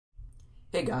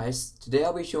Hey guys, today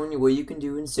I'll be showing you what you can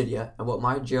do in Cydia and what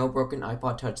my jailbroken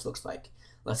iPod Touch looks like.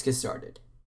 Let's get started.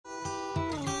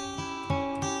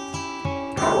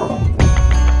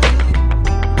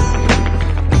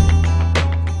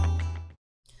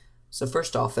 So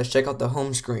first off, let's check out the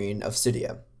home screen of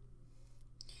Cydia.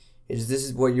 This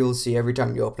is what you'll see every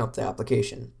time you open up the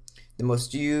application. The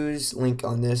most used link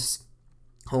on this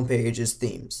homepage is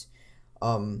themes.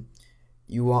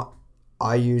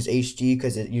 I use HD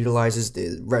because it utilizes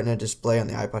the Retina display on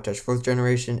the iPod Touch 4th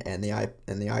generation and the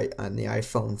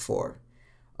iPhone 4.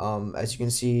 As you can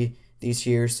see, these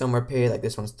here, some are paid, like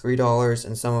this one's $3,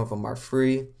 and some of them are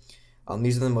free.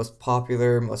 These are the most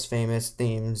popular, most famous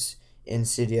themes in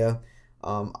Cydia.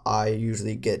 I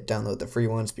usually download the free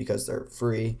ones because they're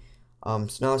free. So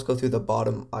now let's go through the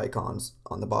bottom icons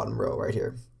on the bottom row right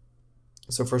here.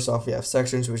 So first off, we have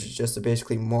sections, which is just a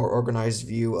basically more organized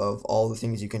view of all the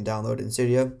things you can download in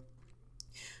Cydia.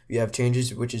 You have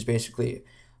changes, which is basically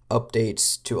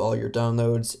updates to all your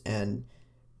downloads and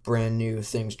brand new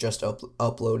things just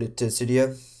uploaded to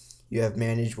Cydia. You have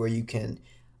manage, where you can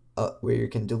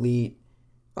delete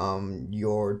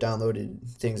your downloaded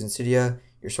things in Cydia.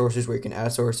 Your sources, where you can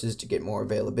add sources to get more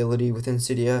availability within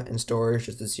Cydia, and storage,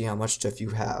 just to see how much stuff you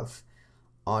have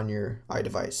on your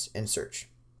iDevice, and search.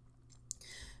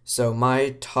 So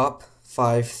my top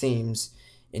 5 themes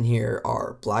in here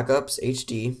are Black Ops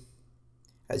HD,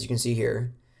 as you can see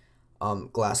here.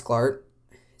 Glasklart.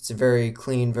 It's a very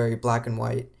clean, very black and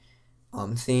white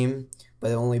theme, but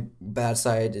the only bad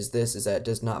side is that it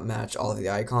does not match all of the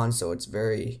icons, so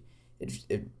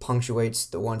it punctuates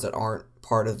the ones that aren't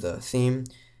part of the theme.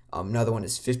 Another one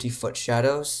is 50-Foot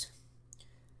Shadows.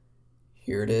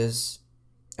 Here it is.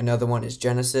 Another one is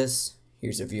Genesis.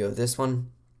 Here's a view of this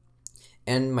one.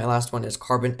 And my last one is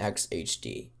Carbon X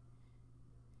HD.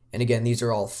 And again, these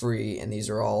are all free, and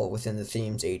these are all within the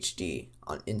themes HD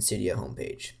in Cydia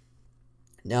homepage.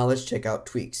 Now let's check out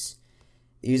tweaks.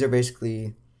 These are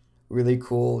basically really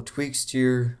cool tweaks to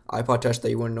your iPod Touch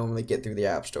that you wouldn't normally get through the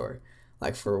App Store.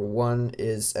 Like, for one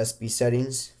is SB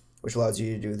settings, which allows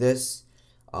you to do this,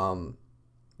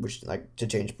 which, like, to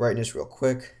change brightness real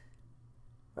quick,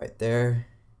 right there.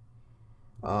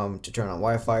 To turn on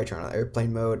Wi-Fi, turn on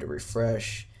airplane mode, to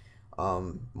refresh,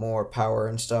 more power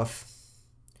and stuff.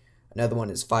 Another one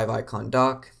is 5-icon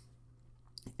dock,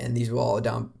 and these will all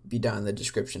be down in the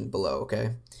description below,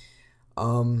 okay?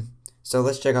 So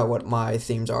let's check out what my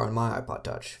themes are on my iPod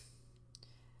Touch.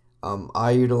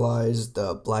 I utilize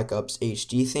the Black Ops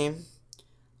HD theme.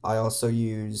 I also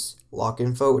use Lock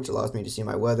Info, which allows me to see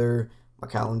my weather, my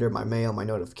calendar, my mail, my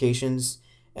notifications.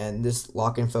 And this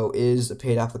Lock Info is a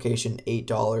paid application,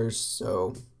 $8,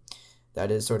 so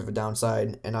that is sort of a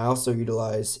downside. And I also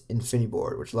utilize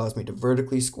InfiniBoard, which allows me to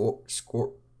vertically scroll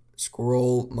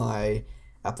my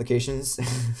applications.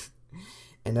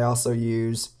 And I also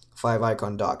use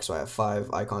 5-icon dock, so I have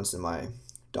 5 icons in my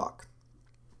dock.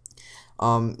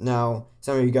 Now,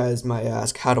 some of you guys might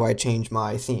ask, how do I change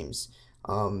my themes?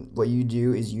 What you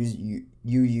do is you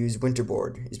use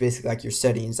Winterboard. It's basically like your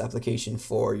settings application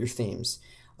for your themes.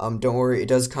 Don't worry, it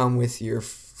does come with your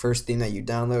first theme that you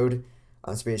download.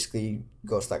 So basically, you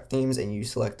go select themes and you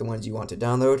select the ones you want to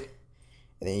download,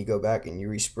 and then you go back and you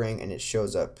respring and it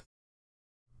shows up.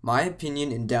 My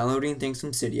opinion in downloading things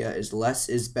from Cydia is less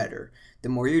is better. The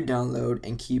more you download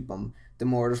and keep them, the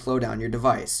more it'll slow down your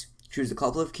device. Choose a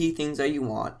couple of key things that you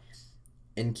want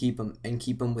and keep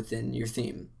them within your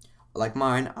theme. Like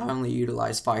mine, I only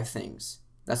utilize 5 things.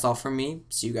 That's all from me.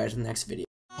 See you guys in the next video.